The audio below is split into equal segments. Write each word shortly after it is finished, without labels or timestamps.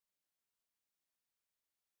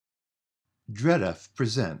DreadF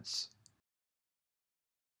presents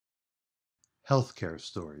Healthcare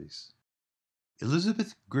Stories.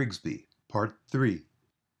 Elizabeth Grigsby, Part 3.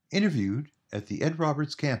 Interviewed at the Ed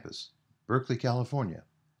Roberts campus, Berkeley, California,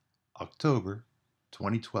 October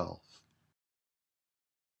 2012.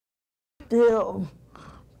 Still,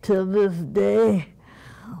 to this day,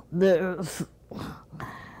 it's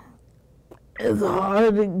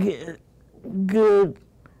hard to get good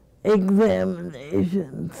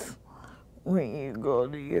examinations when you go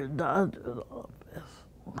to your doctor's office.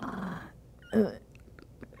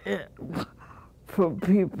 For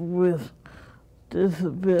people with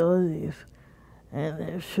disabilities, and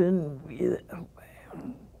it shouldn't be that way.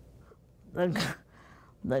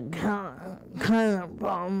 The kind of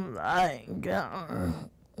problem I encounter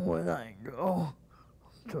when I go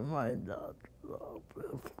to my doctor's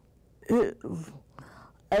office is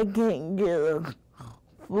I can't get a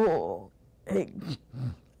full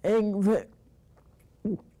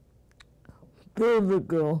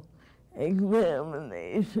physical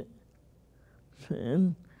examination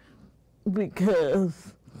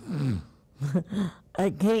because I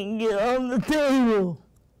can't get on the table.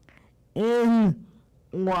 And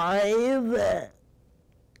why is that?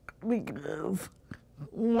 Because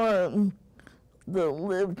one, the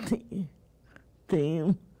lifting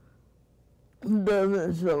team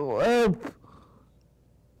doesn't show up,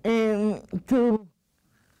 and two,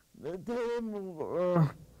 the tables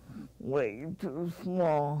are way too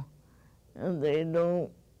small, and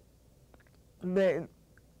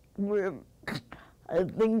I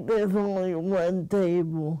think there's only one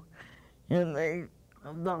table, and the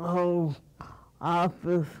whole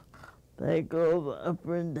office that goes up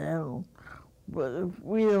and down. But if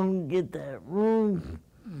we don't get that room,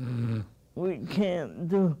 we can't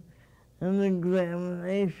do an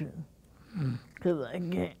examination, because I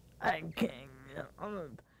can't get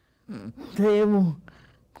on the table.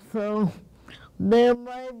 So there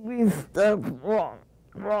might be stuff wrong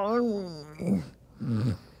with me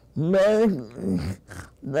medically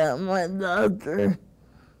that my doctor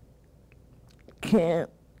can't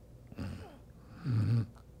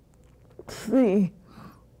see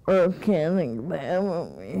or can't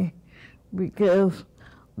examine me because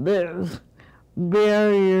there's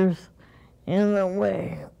barriers in the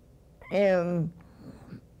way. And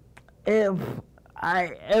if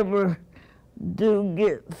I ever do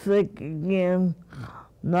get sick again,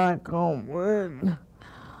 knock on wood,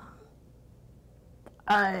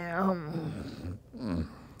 I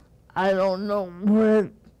don't know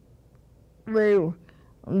what they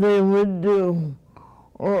would do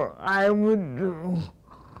or I would do,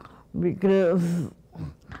 because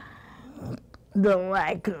the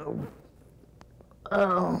lack of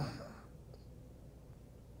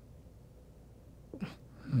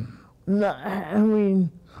not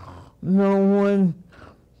having no one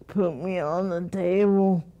put me on the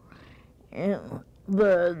table, and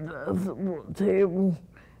the adjustable table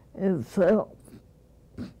itself,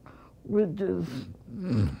 which is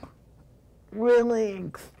really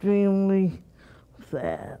extremely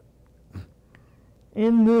sad.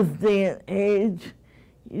 In this day and age,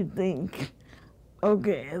 you think,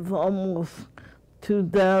 okay, it's almost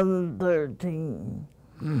 2013.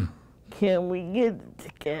 Can we get it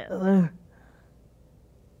together?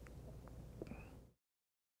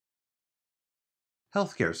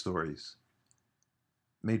 Healthcare Stories,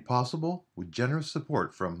 made possible with generous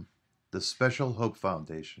support from the Special Hope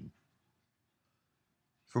Foundation.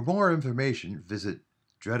 For more information, visit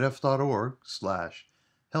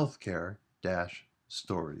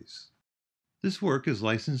dreadf.org/healthcare-stories. This work is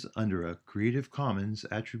licensed under a Creative Commons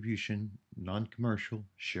Attribution, Non-Commercial,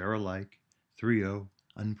 Share-alike 3.0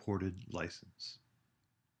 Unported license.